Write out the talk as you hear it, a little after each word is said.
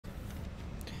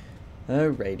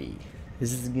Alrighty.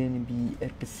 This is gonna be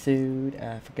episode,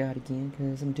 I forgot again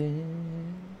because I'm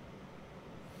done.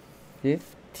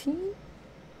 15?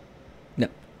 No,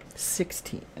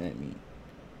 16, I mean.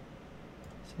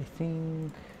 So I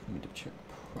think, let me double check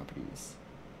properties.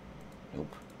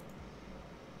 Nope.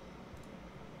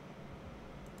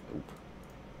 Nope.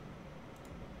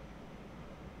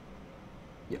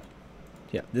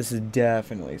 Yeah, this is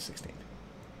definitely 16.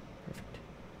 Perfect.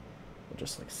 We'll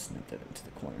just like snip that into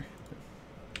the corner.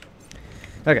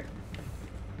 Okay.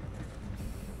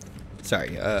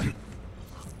 Sorry,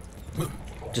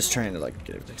 just trying to like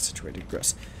get everything situated.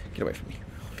 Gross. Get away from me.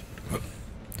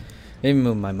 Maybe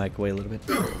move my mic away a little bit.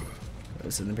 That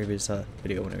was in the previous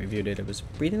video when I reviewed it. I was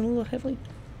breathing a little heavily.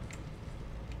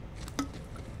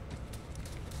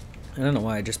 I don't know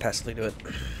why I just passively do it.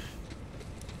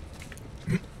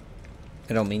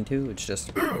 I don't mean to, it's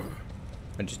just,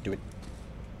 I just do it.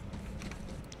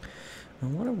 I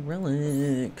want a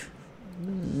relic.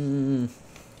 I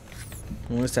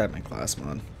want to add my class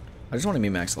mod. I just want to be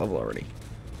max level already.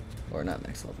 Or not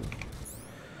max level.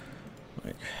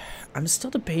 Like, I'm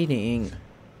still debating.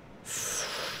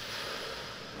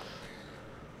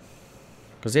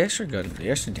 Because the extra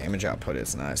damage output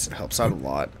is nice. It helps out a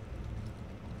lot.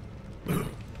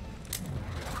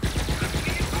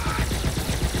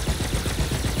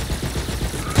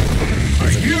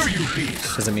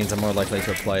 Because it means I'm more likely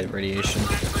to apply radiation.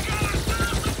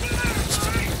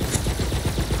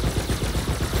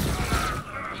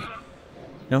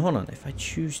 Now hold on, if I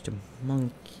choose to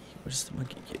monkey, what does the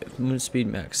monkey give? Movement speed,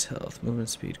 max health, movement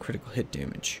speed, critical hit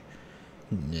damage.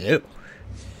 No.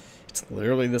 It's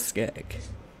literally the skag.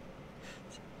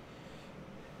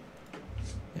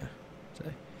 Yeah.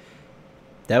 So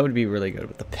that would be really good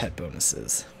with the pet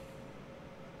bonuses.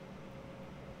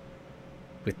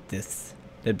 With this.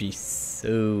 That'd be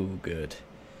so good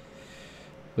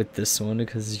with this one,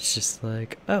 because it's just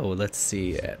like, oh, let's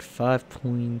see, at 5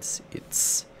 points,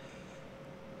 it's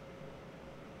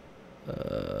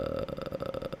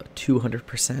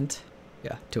 200%.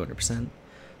 Yeah, 200%.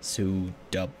 So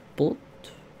doubled.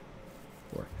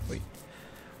 Or wait,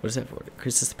 what is that for? It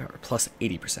increases the power plus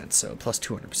 80%, so plus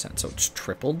 200%. So it's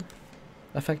tripled,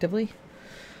 effectively.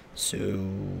 So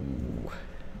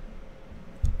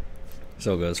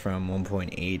it goes from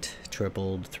 1.8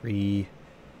 tripled 3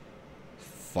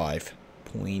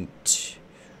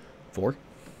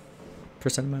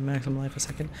 5.4% of my maximum life a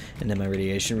second, and then my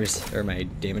radiation or my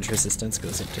damage resistance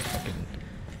goes up to fucking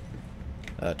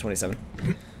 27.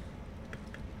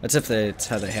 That's if it's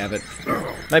how they have it.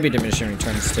 Might be diminishing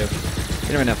returns too.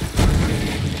 You never know.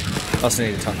 Also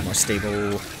need to talk more stable.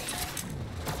 You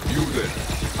then,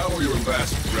 how are your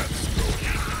last reps going?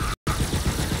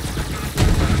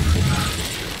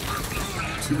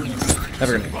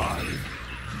 Never gonna.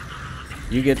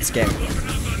 You get scared.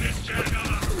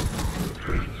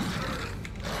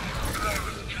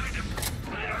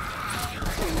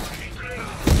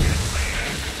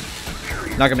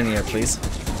 Knock him in the air, please.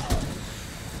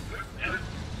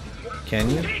 Can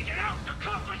you?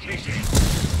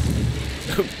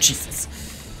 Oh, Jesus.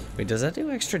 Wait, does that do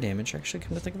extra damage, actually,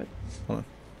 come to think of it? Hold on.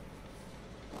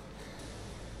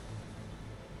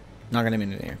 Knocking him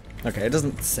in the air. Okay, it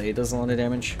doesn't say it does a lot of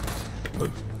damage.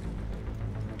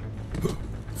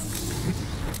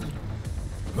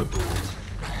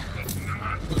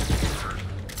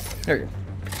 There you go.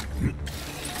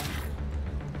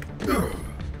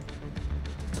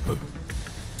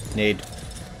 Nade.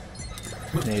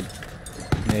 Nade.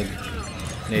 Nade.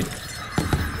 Nade.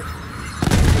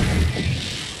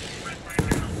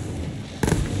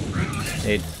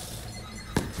 Nade.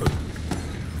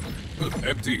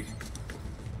 Empty.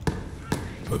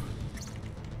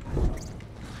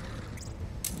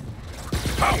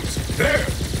 Pounce! There!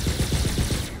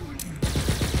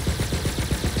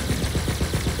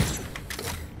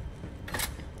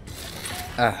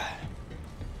 Ah.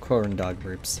 Corn dog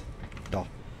burps. Oh,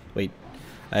 wait.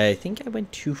 I think I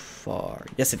went too far.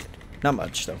 Yes, it did. Not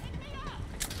much, though.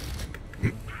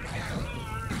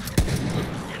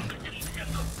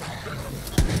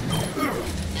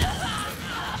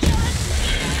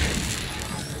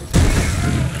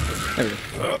 There we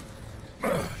go.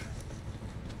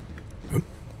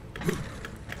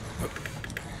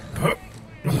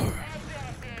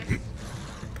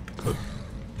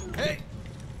 Hey,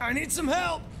 I need some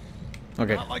help.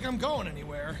 Okay. Not like I'm going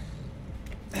anywhere.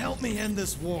 Help me end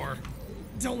this war.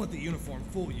 Don't let the uniform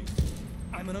fool you.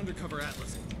 I'm an undercover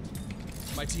Atlas.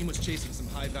 My team was chasing some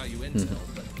high-value intel,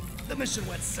 but the mission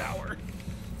went sour.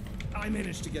 I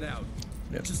managed to get out.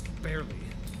 Yep. Just barely.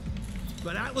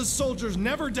 But Atlas soldiers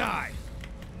never die.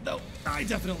 Though I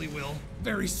definitely will,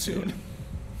 very soon.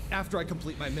 after I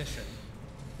complete my mission.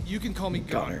 You can call me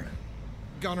Goner.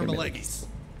 Goner Malegis.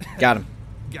 Got him.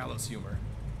 Gallows humor.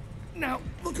 Now,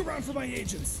 look around for my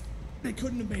agents. They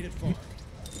couldn't have made it far.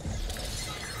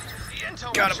 The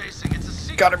intel Got we're him. chasing, it's a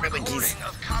secret Got him, recording Malegis.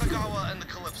 of Katagawa and the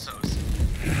Calypsos.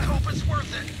 I hope it's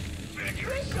worth it.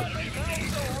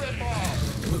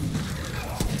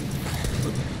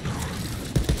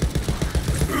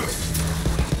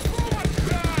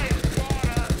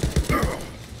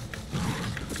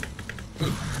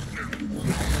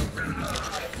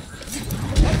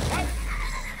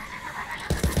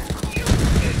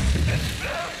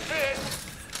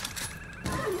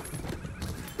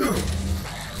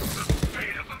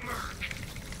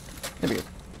 There we go.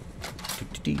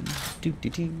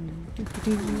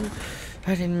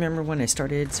 I didn't remember when I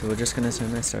started, so we're just gonna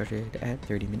assume I started at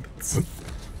 30 minutes.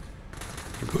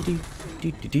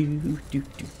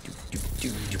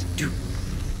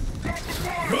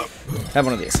 Have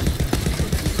one of these.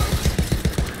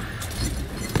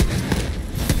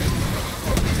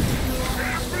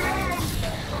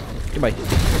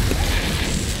 Goodbye.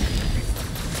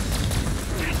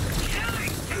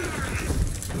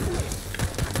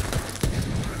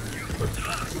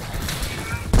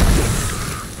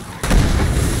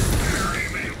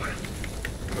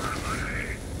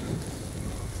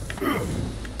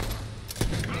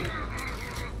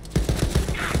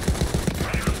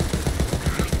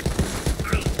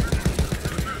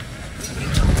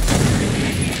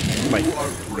 You are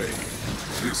brave.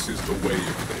 This is the way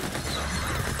of things.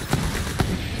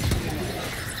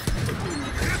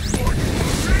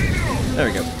 There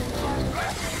we go.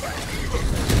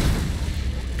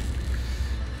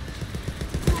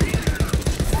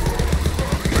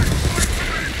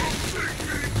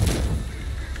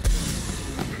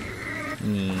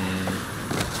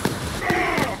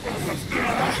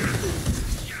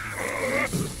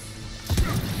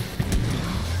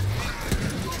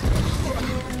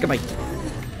 Goodbye.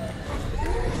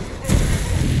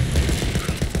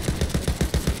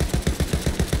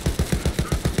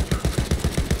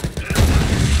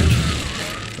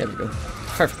 There we go.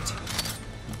 Perfect.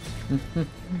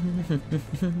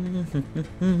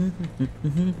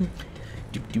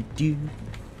 Do.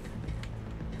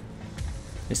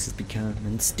 This is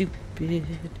becoming stupid.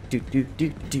 Do.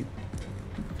 It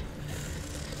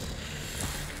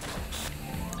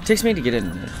takes me to get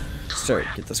in. Start,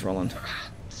 get this rolling.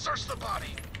 Search the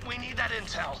body. We need that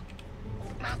intel.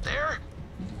 Not there?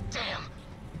 Damn.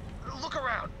 Look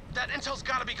around. That intel's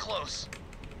gotta be close.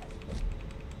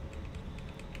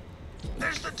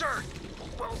 There's the dirt.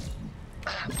 Well,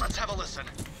 let's have a listen.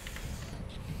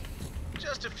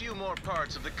 Just a few more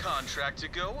parts of the contract to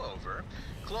go over.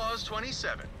 Clause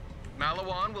 27.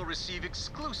 Malawan will receive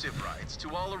exclusive rights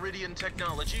to all Iridian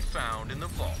technology found in the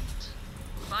vault.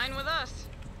 Fine with us.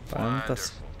 Fine with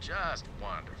us. Wonderful. Just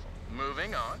wonderful.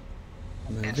 Moving on.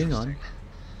 Moving on.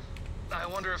 I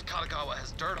wonder if Katagawa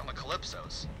has dirt on the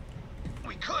Calypsos.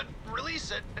 We could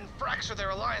release it and fracture their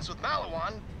alliance with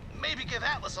Malawan, maybe give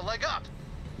Atlas a leg up.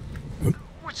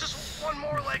 Which is one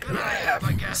more leg than I have,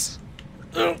 I guess.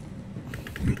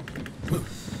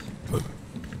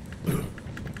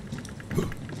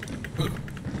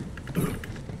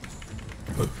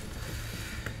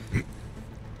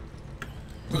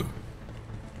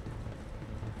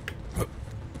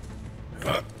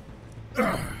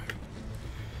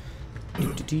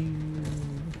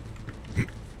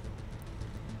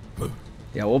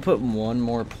 Yeah, we'll put one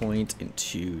more point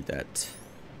into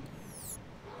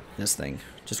this thing.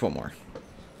 Just one more.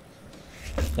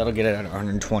 That'll get it at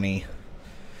 120.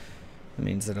 That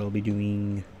means that it'll be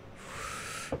doing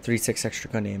 36 extra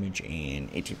gun damage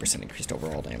and 18% increased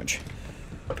overall damage.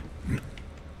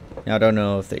 Now I don't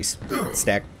know if they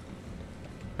stack.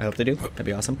 I hope they do. That'd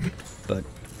be awesome. But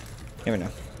never know.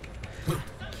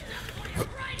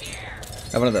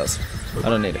 Have one of those. I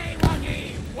don't need it.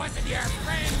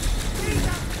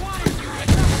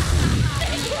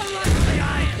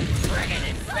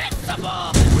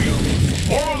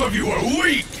 All of you are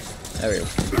weak! There we go.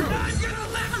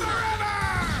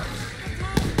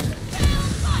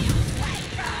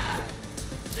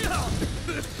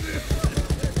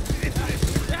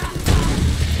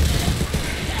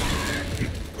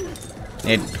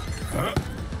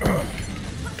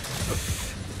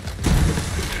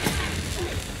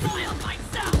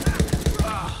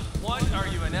 What are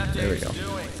you and There we go.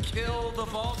 doing? Kill the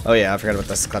vault? Oh yeah, I forgot about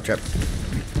this claptrap.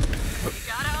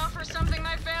 Gotta offer something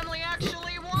my family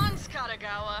actually wants,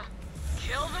 Katagawa.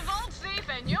 Kill the vault thief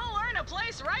and you'll earn a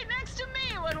place right next to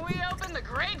me when we open the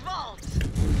Great Vault.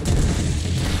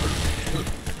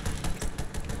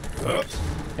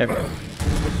 There we go.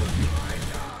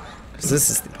 this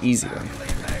is the easy one.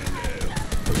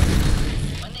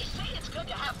 When they say it's good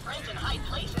to have friends in high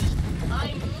places,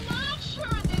 I'm not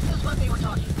sure this is what they were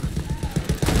talking about.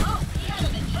 Oh, he had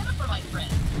an antenna for my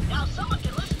friend. Now someone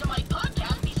can listen to my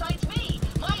podcast besides me.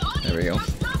 My audience There we go.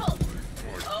 just doubled.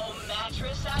 Oh,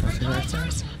 mattress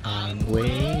advertisers, I'm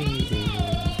waiting.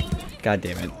 God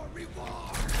damn it.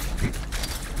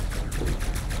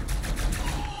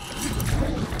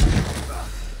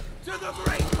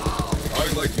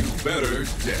 I like you better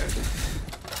dead.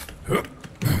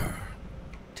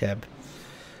 Tab.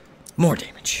 More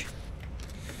damage.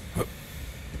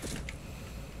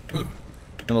 And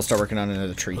we'll start working on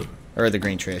another tree. Or the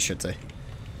green tree, I should say.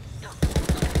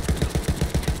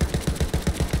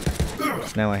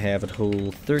 So now I have a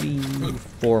whole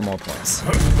 34 more points.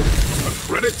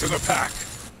 Credit to the pack.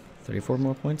 34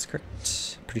 more points,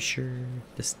 correct? Pretty sure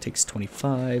this takes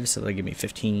 25, so that'll give me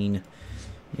 15.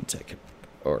 Means I could,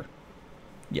 or,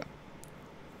 yeah.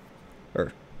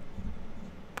 Or,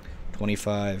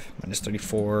 25 minus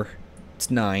 34. It's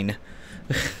 9.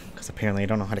 Because apparently I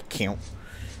don't know how to count.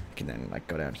 I can then, like,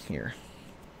 go down here.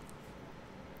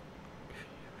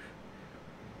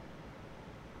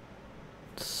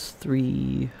 It's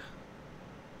 3,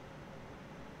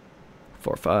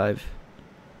 4, 5.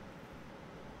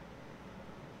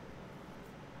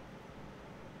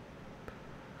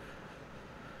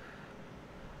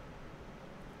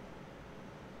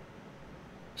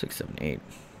 Six, 7, 8,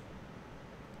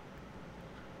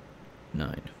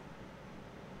 9.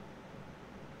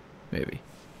 Maybe.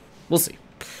 We'll see.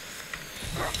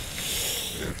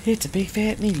 It's a big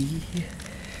fat maybe.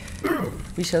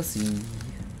 We shall see.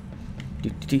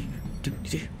 Do do do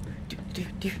do do do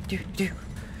do do do.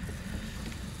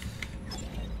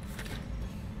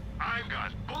 I've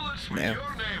got bullets with No.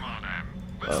 your name on them.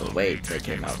 Oh wait, they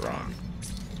came out wrong.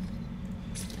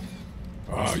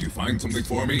 You find something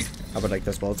for me? I would like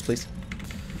those bullets, please.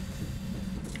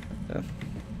 Oh.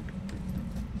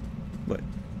 What?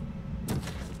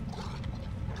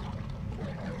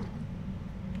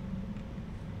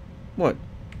 What?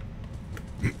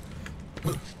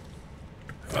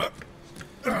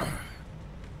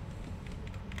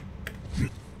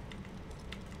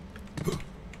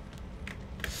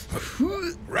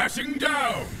 Crashing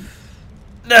down!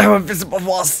 No, invisible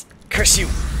walls! Curse you!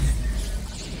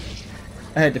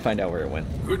 I had to find out where it went.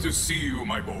 Good to see you,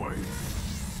 my boy.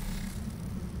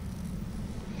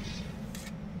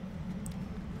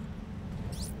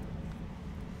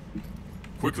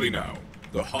 Quickly now.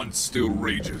 The hunt still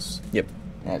rages. Yep,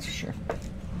 that's for sure.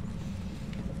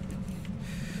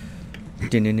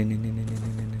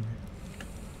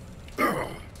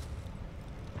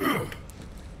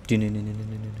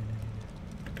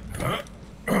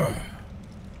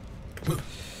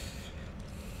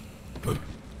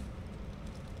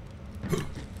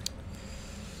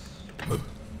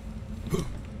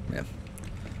 Yeah.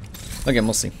 Again,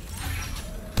 we'll see.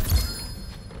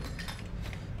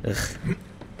 Ugh.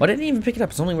 Why didn't I even pick it up?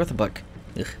 It's only worth $1.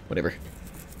 Ugh, whatever.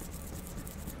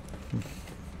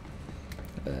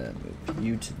 Move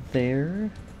you to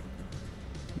there.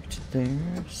 You to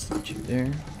there. Set you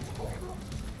there.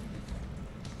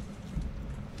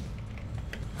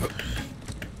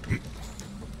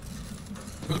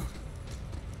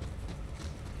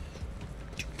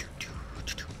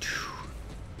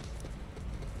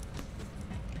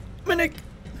 Minute.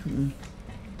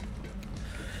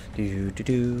 Do do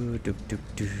do do do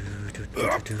do do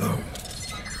do do.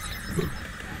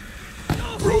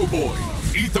 Bro boy,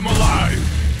 eat them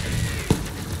alive!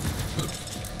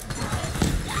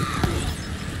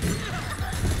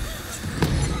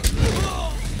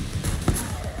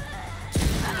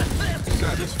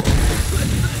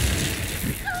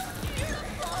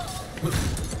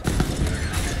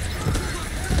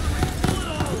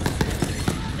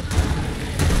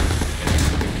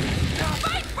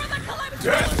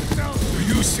 Death! Do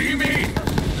you see me?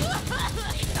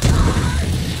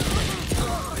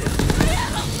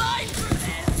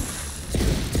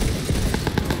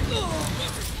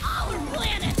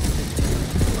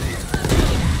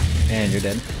 And you're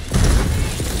dead.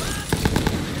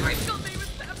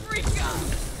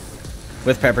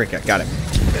 With paprika, got it.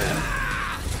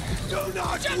 Do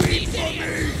not weep for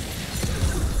me!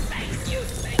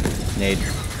 Nade.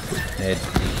 Nade.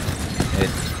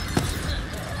 Nade.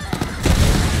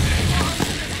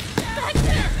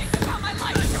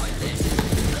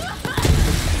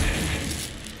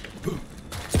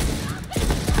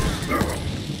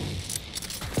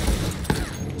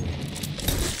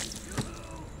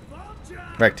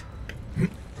 Right.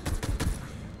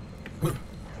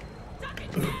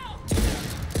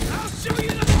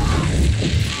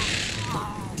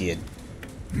 Did.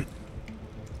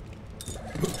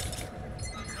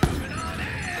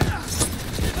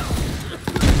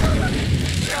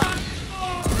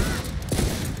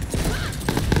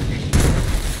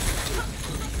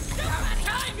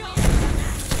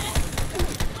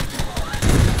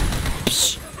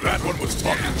 was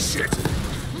talking shit.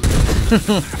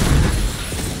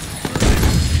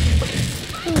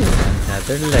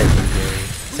 Another legendary.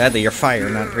 Sadly, you're fire,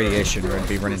 not radiation. We're gonna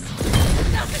be running.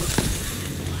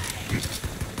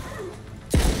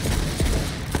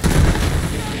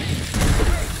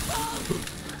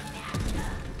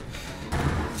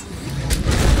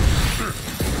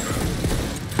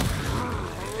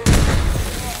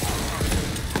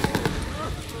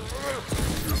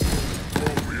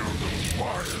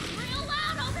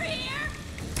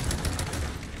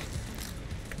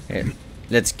 Here,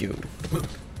 let's go.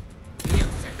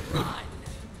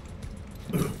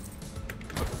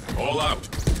 All out.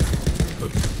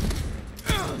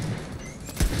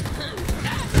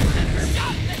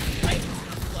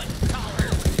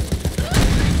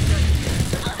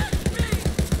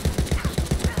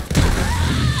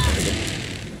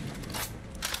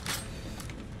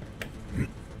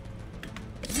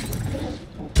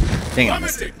 Dang it, I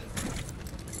missed it.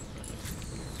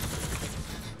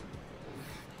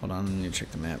 Hold on, I need to check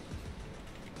the map.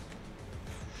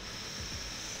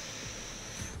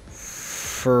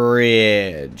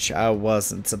 Fridge. I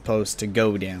wasn't supposed to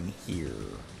go down here.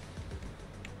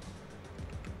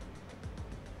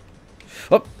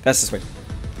 Oh, that's this way.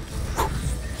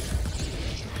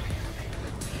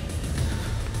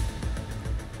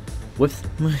 With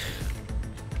my...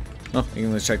 Oh, you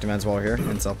can just check the man's wall here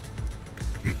and so.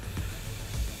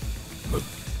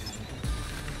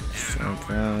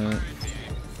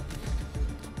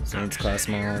 Saints class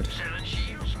mod.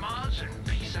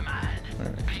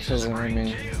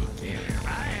 Alright,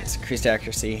 it's increased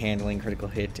accuracy, handling, critical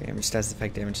hit damage, stats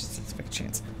effect damage, stats effect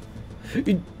chance.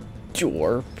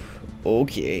 Jorp.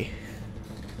 Okay.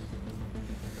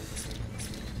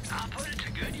 I'll put it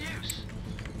to good use.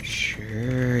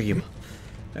 Sure you.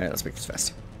 Alright, let's make this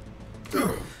fast.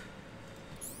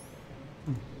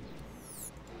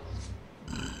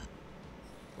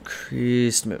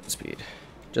 Increased movement speed.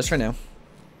 Just for now.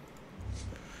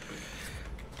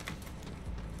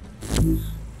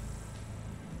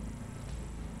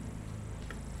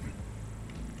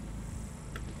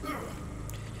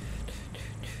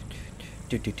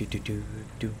 Do do do do do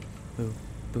do. Boop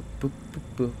boop boop boop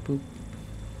boop boop.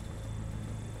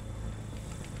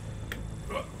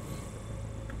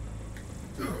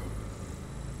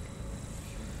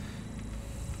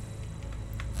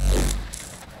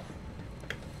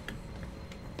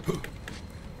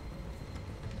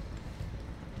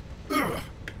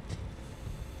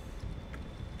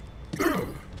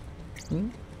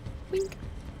 Wink,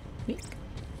 wink.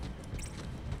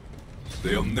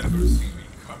 They'll never see me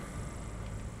coming.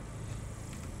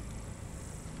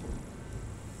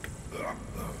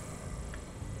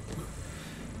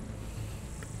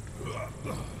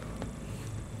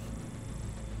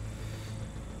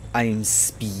 I'm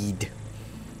speed.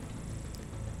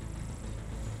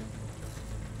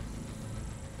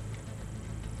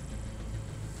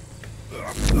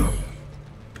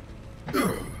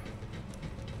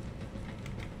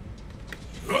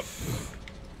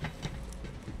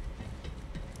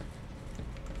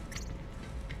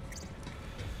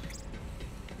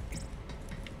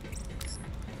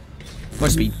 More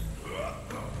speed.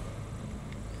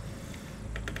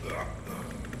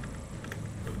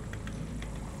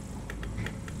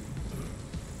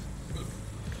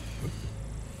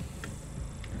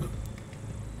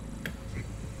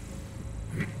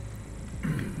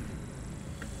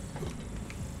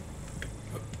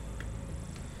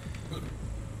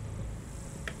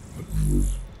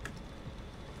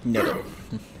 No.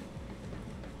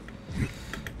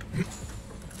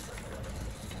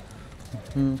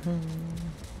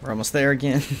 We're almost there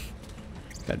again.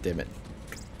 God damn it.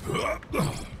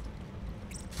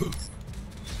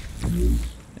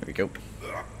 There we go.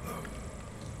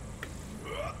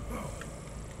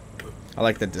 I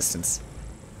like the distance.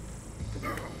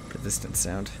 The distance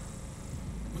sound.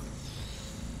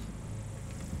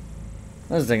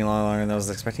 That was taking a lot longer than I was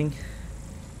expecting.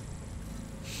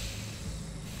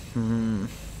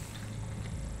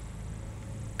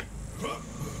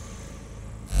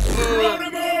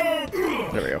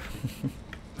 There we go.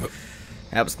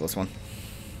 That was a close one.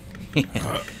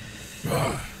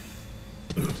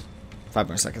 5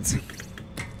 more seconds.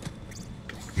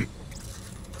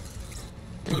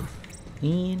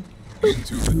 And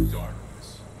Into the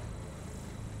darkness.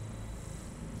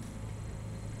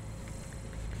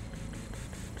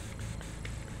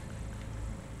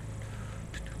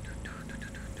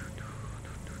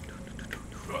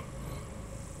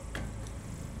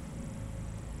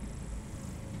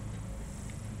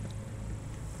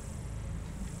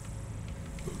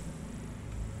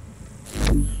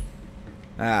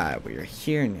 Ah, we're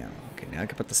here now. Okay, now I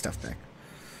can put the stuff back.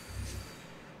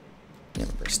 Yeah,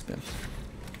 burst bin.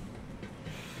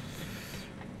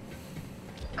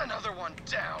 Another one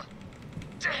down.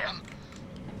 Damn!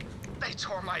 They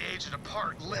tore my agent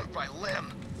apart limb by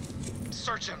limb.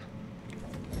 Search him.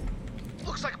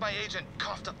 Looks like my agent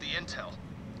coughed up the intel.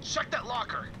 Check that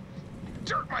locker.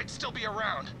 Dirt might still be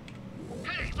around.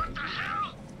 Hey, what the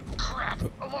hell? Crap,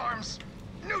 alarms.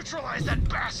 Neutralize that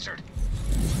bastard.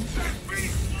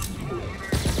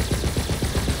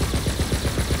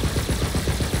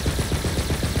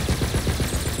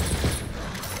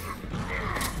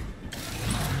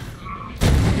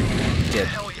 Dead.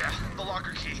 Hell yeah, the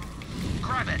locker key.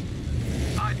 Grab it.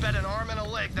 I bet an arm and a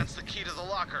leg that's the key to the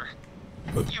locker.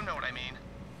 You know what I mean.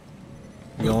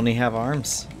 You only have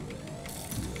arms.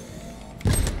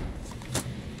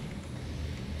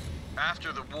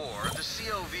 After the war, the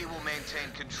COV will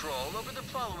maintain control over the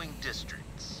following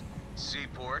districts: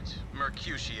 Seaport,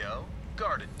 Mercutio,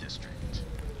 Guarded District.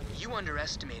 You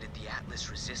underestimated the Atlas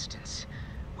resistance.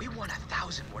 We want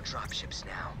 1,000 more dropships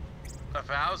now.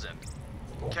 1,000?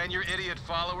 Can your idiot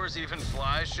followers even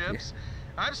fly ships?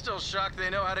 I'm still shocked they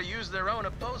know how to use their own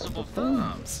opposable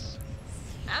thumbs.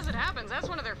 As it happens, that's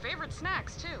one of their favorite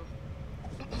snacks, too.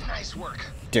 Nice work.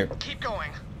 Dear. Keep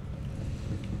going.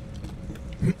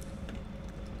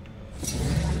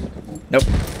 Nope.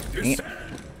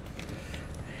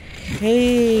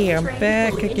 Hey, I'm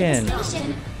back again.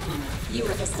 You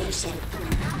were the station.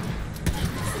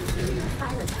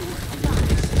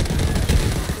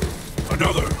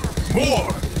 Another!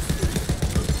 More!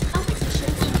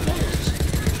 Competition engaged.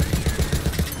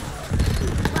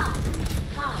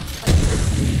 Wow.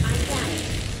 I'm down.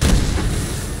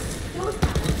 Your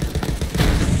power.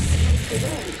 Takes the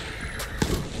win.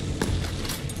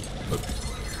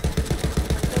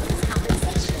 Bonus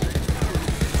compensation.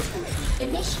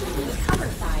 Initiating cover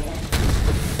fire.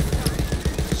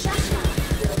 Shut down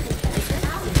your competitor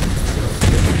out.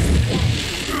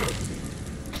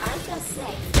 Alpha 6.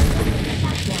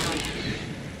 Shut down.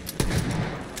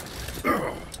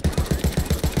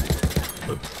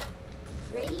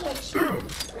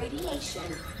 Radiation.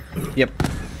 Yep.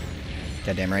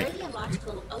 Goddamn right.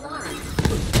 Radiological alarm.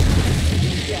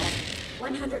 Yeah,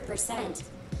 100%.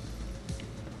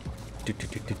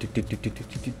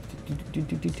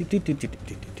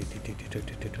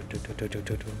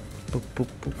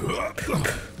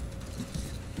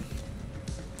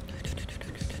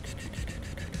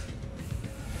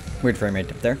 Weird frame rate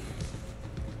up there.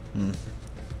 Hmm.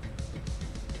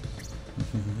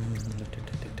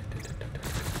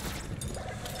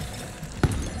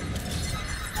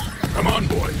 Come on,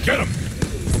 boy, get him!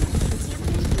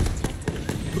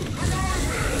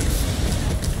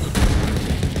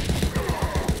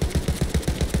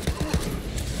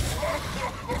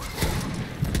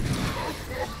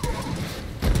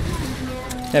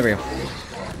 There we go.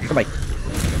 Goodbye.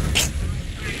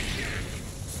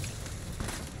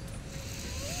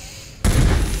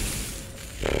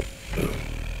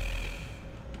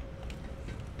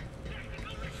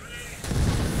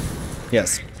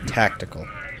 Yes, tactical.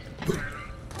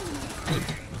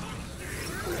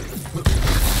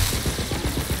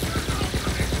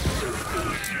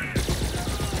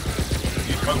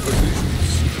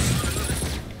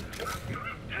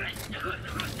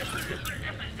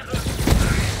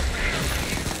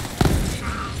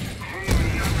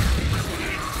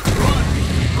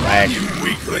 Run, you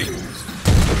weaklings!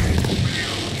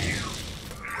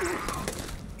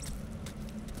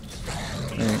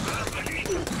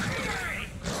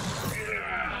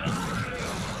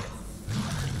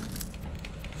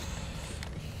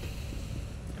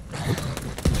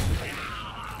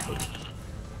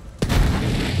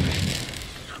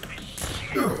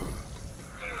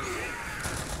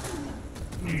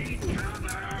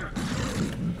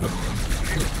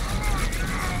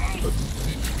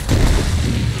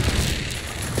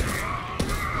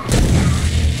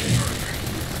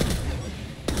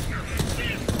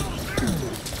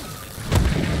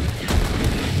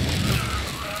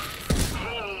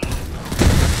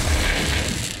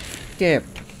 Skip.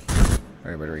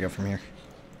 Alright, where do we go from here?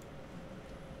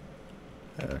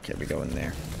 Okay, we go in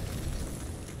there.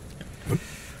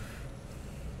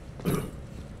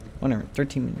 1 hour,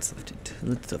 13 minutes left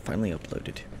until it's finally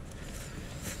uploaded.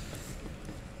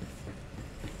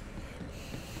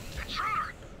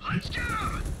 Intruder, let's get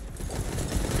him!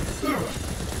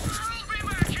 I'll be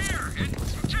back here in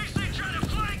case they try to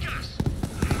flank us!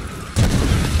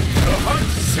 The hunt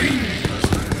sings!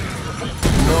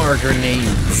 More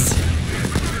grenades!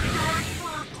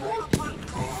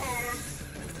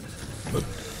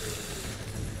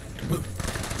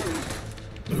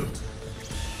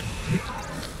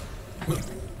 Oh.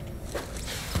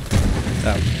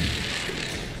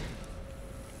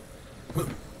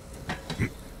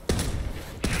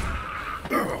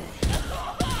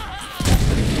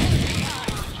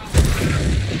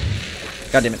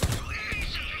 God damn it.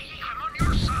 I'm on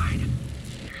your side.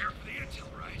 You're here for the intel,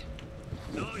 right?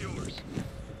 It's all yours.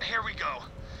 Here we go.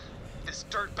 This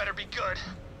dirt better be good.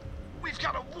 We've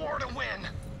got a war to win.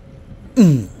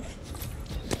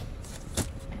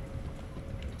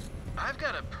 I've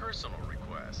got a personal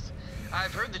request.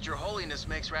 I've heard that Your Holiness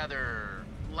makes rather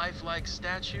lifelike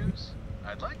statues.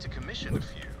 I'd like to commission a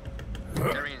few.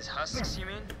 Durian's husks, you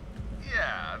mean?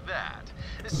 Yeah, that.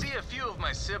 See, a few of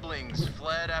my siblings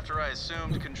fled after I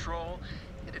assumed control.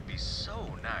 It'd be so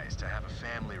nice to have a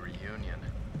family reunion.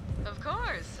 Of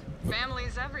course.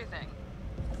 Family's everything.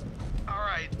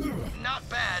 Alright, not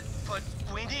bad, but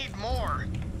we need more.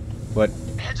 What?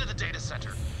 Head to the data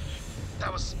center.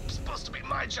 That was supposed to be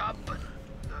my job, but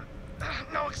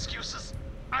no excuses.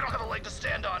 I don't have a leg to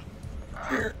stand on.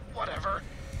 Whatever.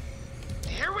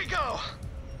 Here we go.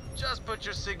 Just put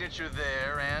your signature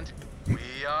there and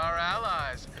we are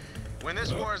allies. When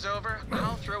this war's over,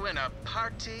 I'll throw in a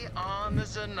party on the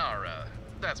Zanara.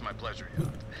 That's my pleasure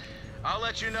yacht. I'll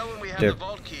let you know when we have the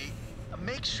vault key.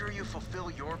 Make sure you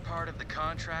fulfill your part of the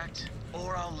contract,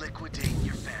 or I'll liquidate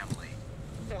your family.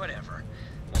 Whatever.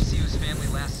 We'll see whose family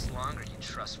lasts longer, you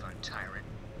trust fund tyrant.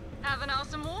 Have an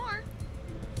awesome war.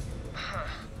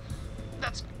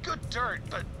 That's good dirt,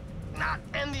 but not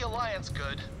end the Alliance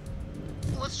good.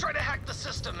 Let's try to hack the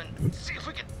system and see if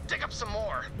we can dig up some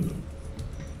more.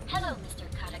 Hello, Mr.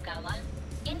 Katagawa.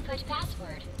 Input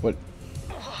password. What?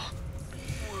 Oh,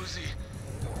 woozy.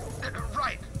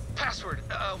 Right. Password.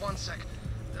 One sec.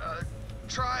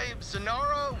 Try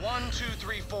Zanara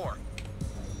 1234.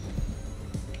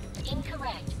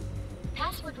 Incorrect.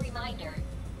 Password reminder.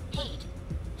 Hate.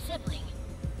 Sibling.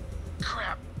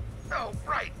 Crap. Oh,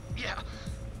 right. Yeah.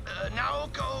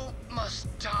 Naoko must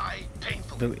die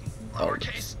painfully. Louis.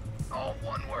 Lowercase. All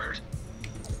one word.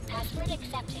 Password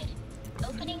accepted.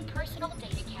 Opening personal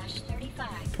data cache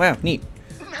 35. Wow, neat.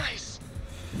 Nice.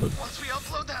 Once we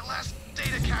upload that last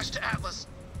data cache to Atlas,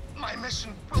 my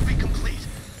mission will be complete.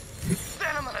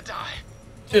 Then I'm gonna die.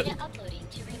 Data uploading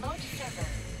to remote server.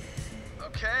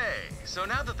 Okay, so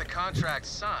now that the contract's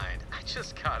signed, I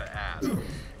just gotta ask.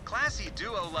 Classy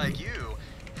duo like you,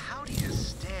 how do you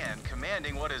stand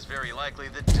commanding what is very likely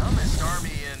the dumbest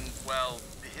army in, well,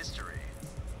 history?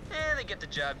 They get the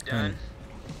job done.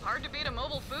 Hard to beat a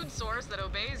mobile food source that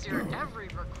obeys your every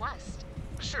request.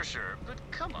 Sure, but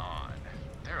come on.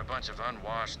 They're a bunch of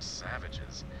unwashed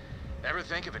savages. Ever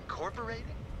think of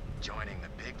incorporating? Joining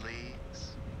the big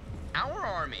leagues? Our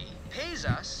army pays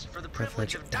us for the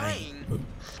privilege of dying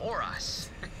for us.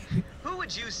 Who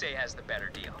would you say has the better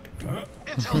deal?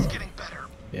 Intel's getting better.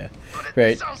 Yeah. But it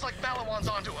Right. sounds like Malawan's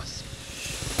onto us.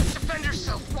 Defend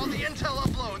yourself while the intel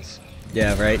uploads.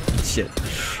 Yeah, right? Shit.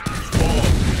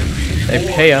 They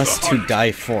pay us to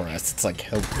die for us. It's like,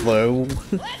 hello?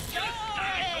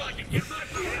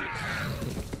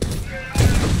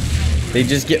 They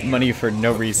just get money for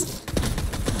no reason.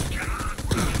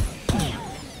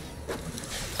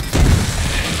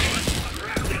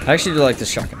 I actually do like this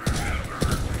shotgun.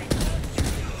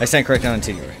 I stand corrected on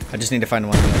Antigua. I just need to find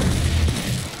one.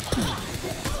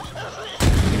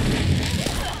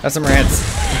 Have some rants.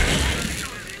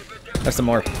 Have some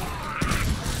more.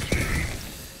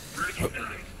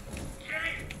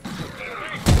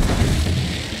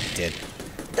 Did.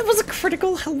 That was a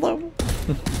critical hello.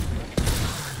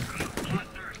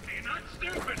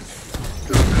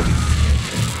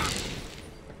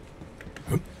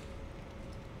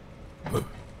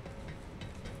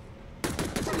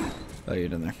 Oh, you're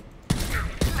in there.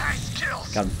 Nice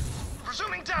kills. Got him.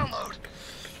 Resuming download.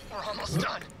 We're almost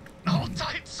done. Hold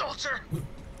tight, soldier.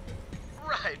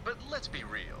 Right, but let's be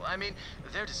real. I mean,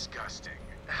 they're disgusting.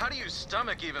 How do you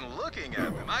stomach even looking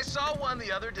at them? I saw one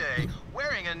the other day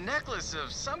wearing a necklace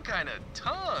of some kind of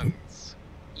tongues.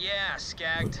 Yeah,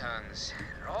 skag tongues.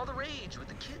 They're all the rage with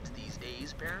the kids these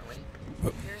days, apparently.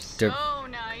 You're so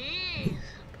naive.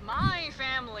 My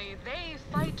family, they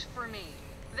fight for me.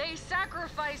 They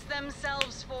sacrifice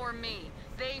themselves for me.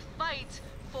 They fight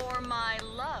for my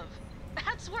love.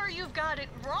 That's where you've got it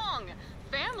wrong.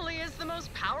 Family is the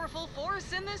most powerful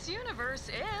force in this universe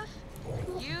if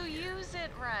you use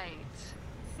it right.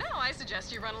 No, I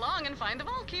suggest you run along and find the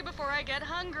vault key before I get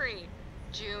hungry.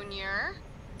 Junior?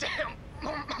 Damn,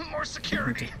 more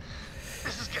security.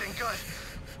 This is getting good.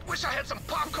 Wish I had some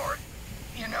popcorn.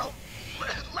 You know,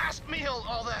 last meal,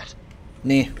 all that.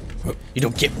 Nah, you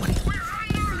don't get one. We're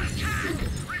under attack!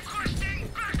 Requesting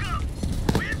backup!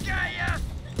 We've got ya!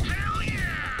 Hell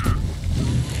yeah!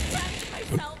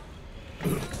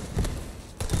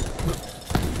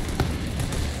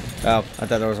 Oh, I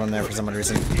thought there was one there for some odd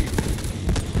reason.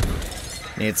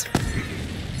 Needs.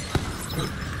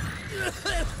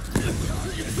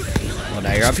 Well,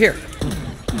 now you're up here.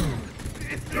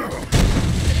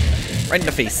 Right in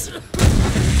the face.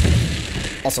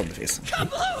 Also in the face.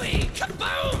 Kablooey!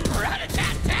 Kaboom!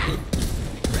 Rat-a-tat-tat!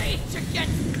 Rage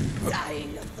against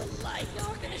dying of the light.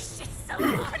 You're gonna shit so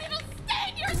hard it'll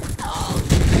stain your soul!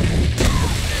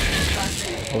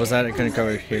 What was that? I couldn't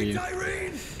cover hear you.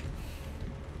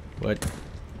 What?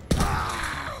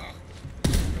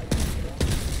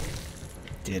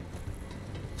 Did.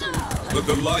 Let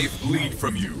the life bleed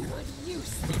from you.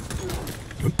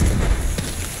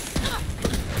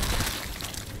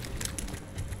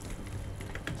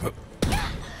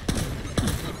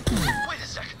 Wait a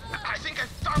sec. I think I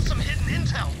found some hidden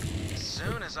intel. As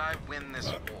soon as I win this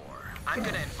war, I'm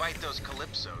gonna invite those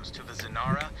Calypsos to the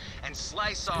Zanara and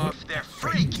slice off their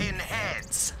freaking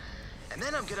heads. And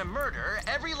then I'm gonna murder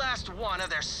every last one of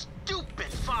their stupid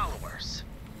followers.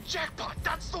 Jackpot,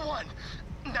 that's the one.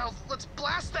 Now let's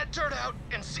blast that dirt out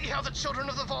and see how the children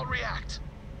of the vault react.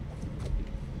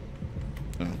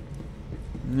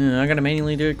 No, I gotta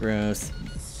manually do it. Gross.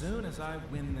 As soon as I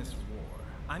win this war,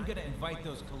 I'm gonna invite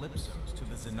those Calypsos to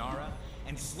the Zanara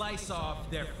and slice off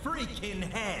their freaking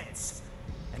heads.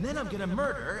 And then I'm gonna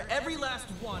murder every last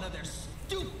one of their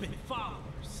stupid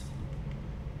followers.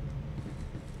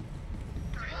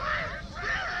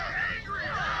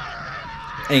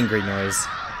 Angry noise.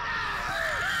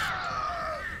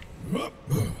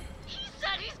 He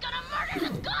said he's gonna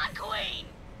murder the God Queen!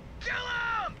 Kill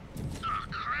him! Oh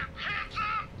crap, hands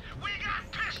up! We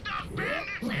got pissed off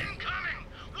bandits incoming!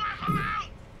 Wipe them out!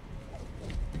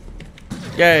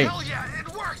 Yay. Hell yeah, it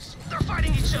works! They're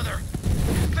fighting each other!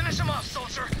 Finish them off,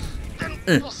 soldier! Then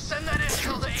we'll send that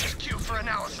intel to HQ for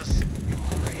analysis.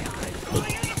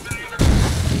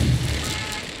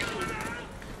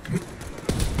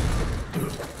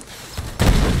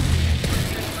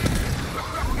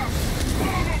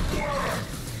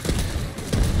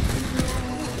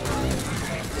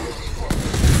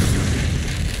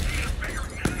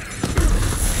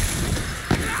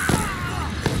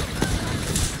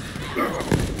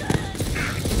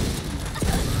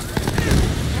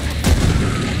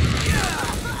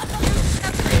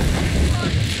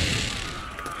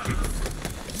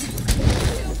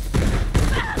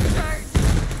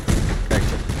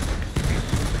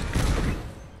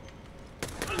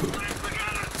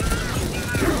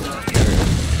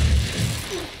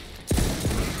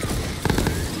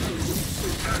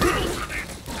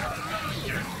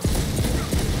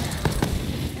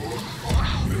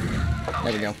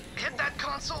 There we go. Hit that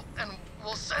console and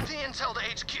we'll send the intel to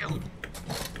HQ.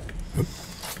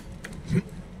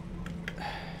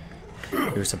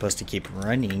 We were supposed to keep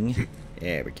running.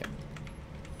 There we go.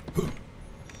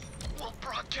 We'll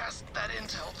broadcast that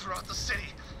intel throughout the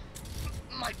city.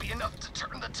 Might be enough to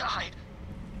turn the tide.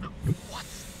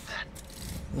 What's that?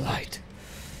 Light.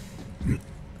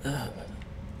 Oh,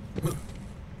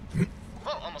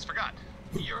 almost forgot.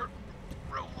 Your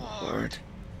reward. Lord.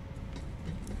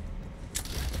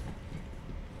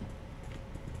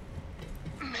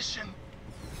 Mission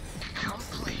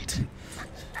complete.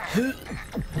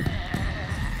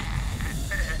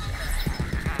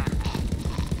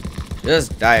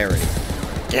 Just die already.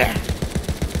 Yeah.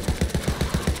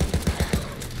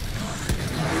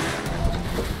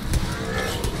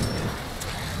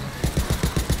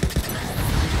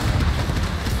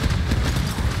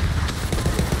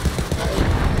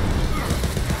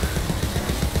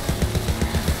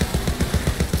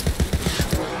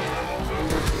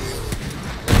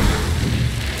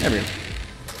 There we go.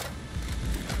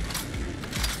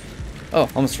 Oh,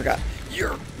 almost forgot.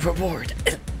 Your reward.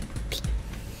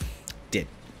 Did.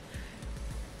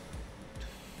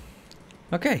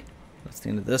 Okay, that's the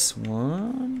end of this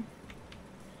one.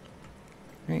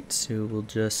 Alright, so we'll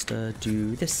just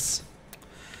do this.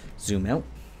 Zoom out.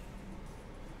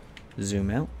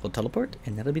 Zoom out. We'll teleport,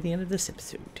 and that'll be the end of this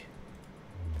episode.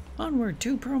 Onward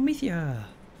to Promethea.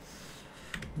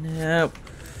 No.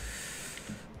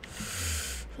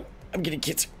 I'm getting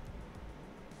cancer.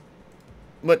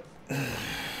 What?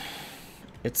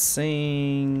 It's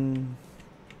saying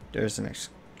there's an X.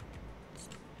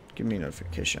 Give me a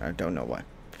notification. I don't know why.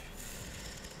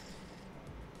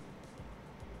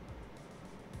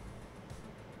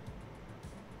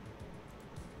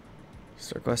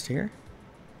 Start quest here?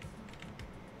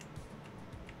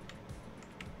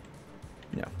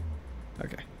 No.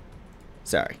 Okay.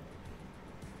 Sorry.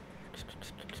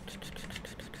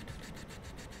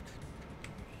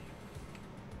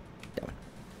 That one.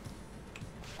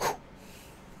 Whew.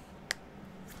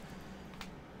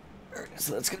 There it is.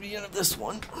 So that's gonna be the end of this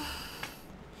one.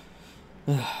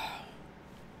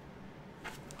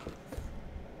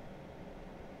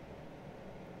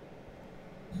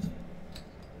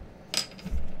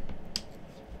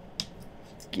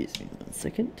 Excuse me 1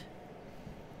 second.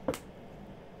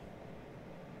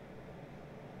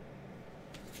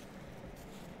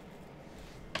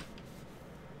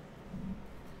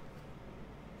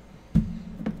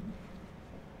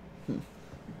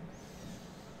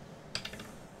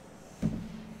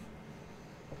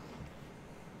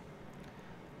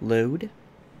 Load.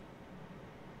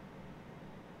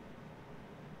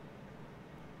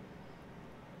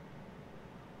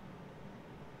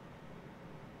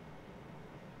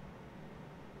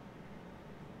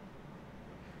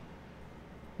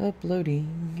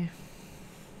 Uploading.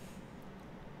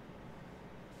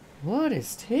 What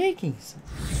is taking so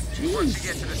long? Once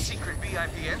you get to the secret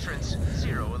VIP entrance,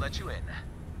 Zero will let you in.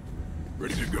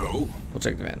 Ready to go? We'll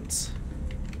check the vents.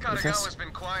 Katagawa's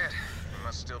been quiet. He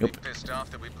must still be pissed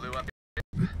off that we blew up.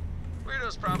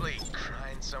 Weirdo's probably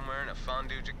crying somewhere in a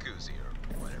fondue jacuzzi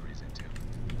or whatever he's into.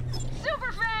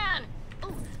 Super fan!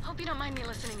 Oh, hope you don't mind me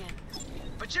listening in.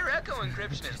 But your echo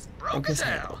encryption is broke as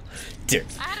hell. Dude.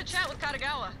 I had a chat with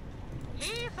Katagawa.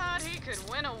 He thought he could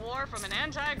win a war from an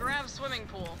anti-grav swimming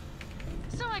pool.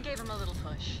 So I gave him a little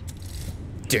push.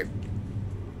 Dude.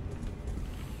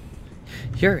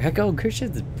 Your echo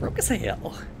encryption is broke as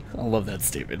hell. I love that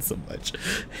statement so much.